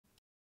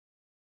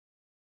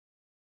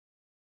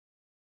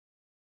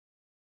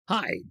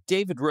Hi,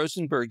 David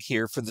Rosenberg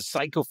here for the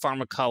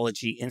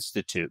Psychopharmacology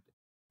Institute.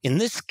 In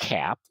this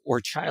CAP,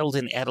 or Child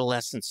and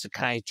Adolescent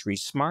Psychiatry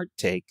Smart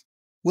Take,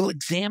 we'll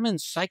examine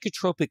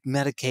psychotropic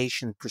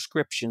medication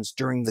prescriptions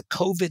during the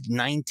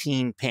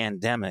COVID-19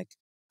 pandemic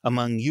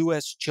among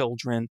U.S.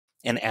 children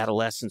and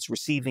adolescents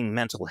receiving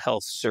mental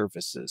health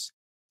services.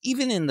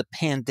 Even in the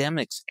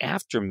pandemic's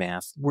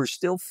aftermath, we're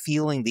still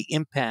feeling the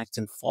impact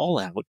and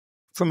fallout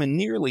from a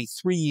nearly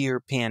 3-year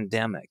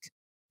pandemic.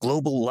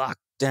 Global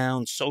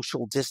lockdown,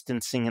 social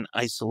distancing and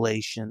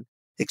isolation,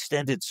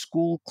 extended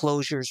school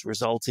closures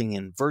resulting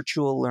in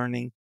virtual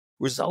learning,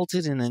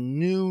 resulted in a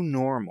new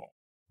normal.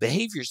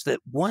 Behaviors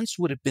that once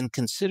would have been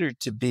considered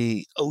to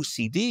be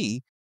OCD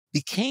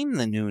became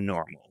the new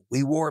normal.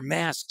 We wore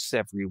masks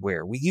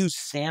everywhere. We used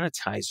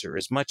sanitizer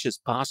as much as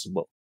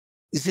possible.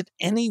 Is it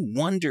any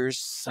wonder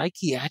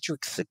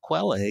psychiatric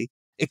sequelae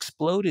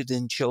exploded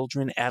in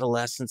children,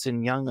 adolescents,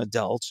 and young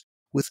adults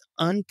with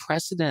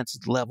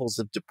unprecedented levels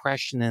of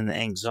depression and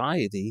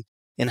anxiety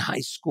in high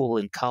school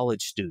and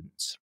college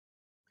students?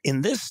 In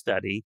this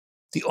study,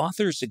 the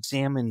authors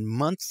examined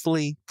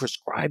monthly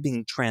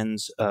prescribing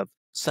trends of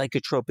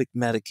psychotropic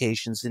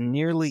medications in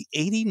nearly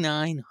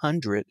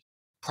 8,900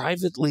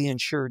 privately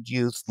insured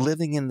youth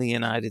living in the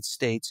United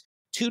States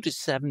 2 to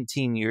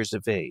 17 years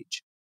of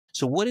age.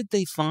 So what did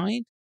they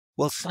find?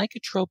 Well,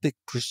 psychotropic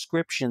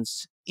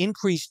prescriptions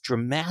increased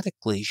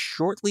dramatically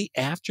shortly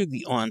after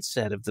the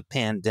onset of the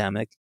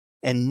pandemic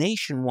and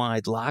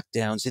nationwide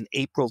lockdowns in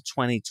April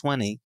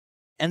 2020,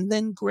 and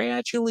then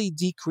gradually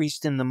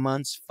decreased in the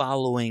months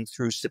following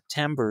through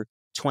September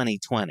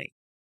 2020.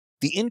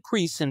 The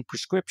increase in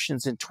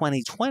prescriptions in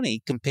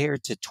 2020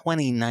 compared to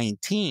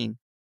 2019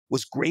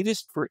 was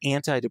greatest for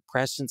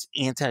antidepressants,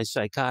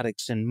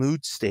 antipsychotics, and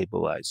mood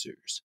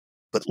stabilizers.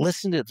 But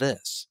listen to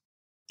this.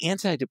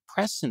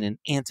 Antidepressant and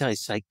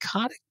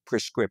antipsychotic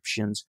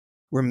prescriptions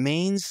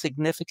remain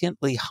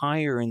significantly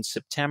higher in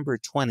September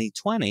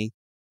 2020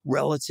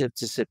 relative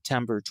to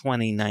September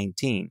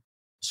 2019,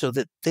 so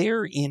that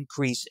their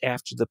increase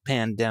after the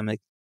pandemic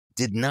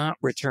did not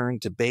return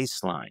to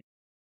baseline.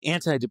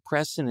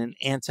 Antidepressant and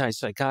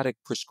antipsychotic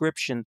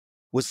prescription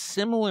was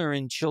similar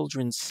in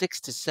children 6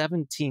 to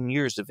 17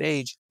 years of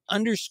age,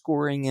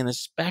 underscoring an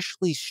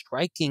especially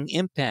striking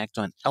impact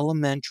on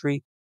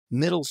elementary,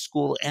 middle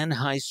school, and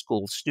high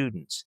school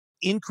students.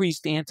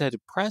 Increased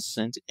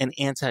antidepressant and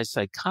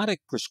antipsychotic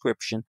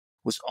prescription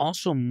was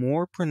also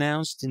more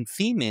pronounced in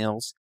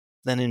females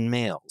than in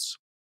males.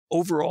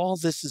 Overall,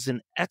 this is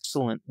an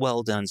excellent,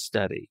 well-done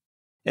study.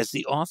 As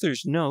the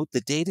authors note,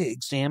 the data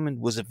examined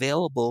was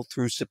available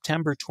through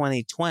September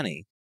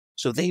 2020,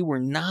 so they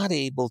were not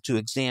able to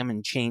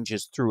examine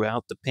changes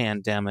throughout the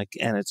pandemic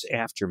and its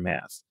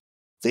aftermath.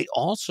 They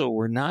also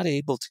were not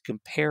able to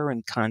compare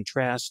and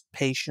contrast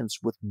patients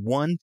with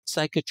one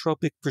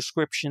psychotropic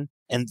prescription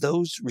and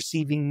those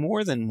receiving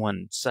more than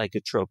one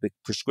psychotropic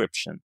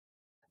prescription.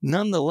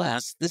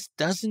 Nonetheless, this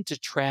doesn't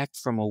detract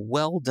from a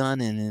well-done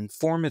and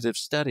informative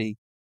study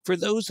for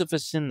those of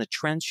us in the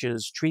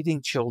trenches treating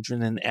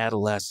children and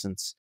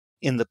adolescents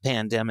in the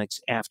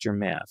pandemic's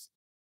aftermath.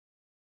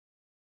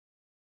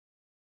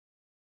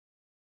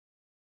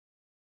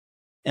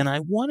 And I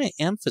want to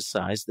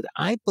emphasize that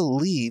I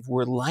believe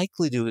we're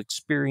likely to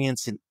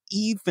experience an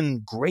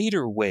even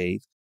greater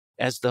wave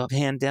as the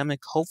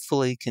pandemic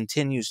hopefully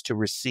continues to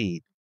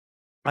recede.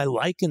 I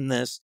liken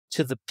this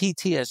to the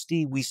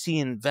PTSD we see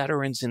in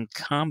veterans in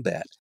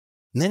combat.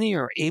 Many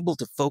are able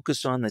to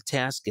focus on the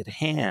task at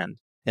hand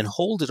and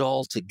hold it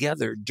all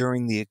together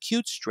during the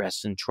acute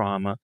stress and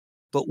trauma,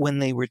 but when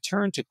they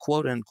return to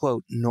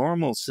quote-unquote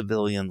normal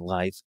civilian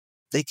life,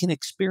 they can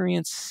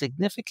experience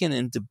significant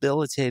and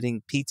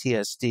debilitating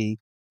PTSD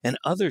and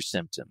other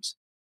symptoms.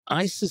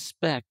 I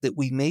suspect that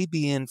we may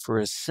be in for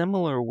a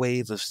similar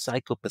wave of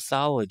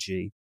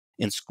psychopathology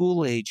in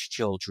school-age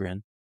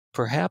children,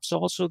 perhaps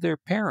also their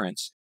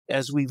parents,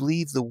 as we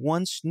leave the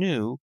once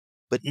new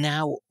but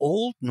now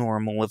old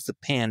normal of the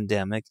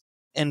pandemic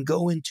and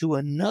go into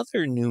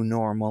another new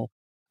normal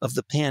of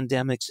the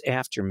pandemic's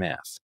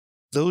aftermath.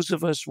 Those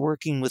of us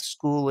working with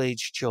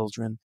school-age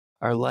children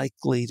are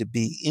likely to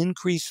be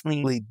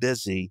increasingly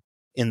busy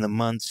in the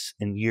months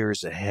and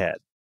years ahead.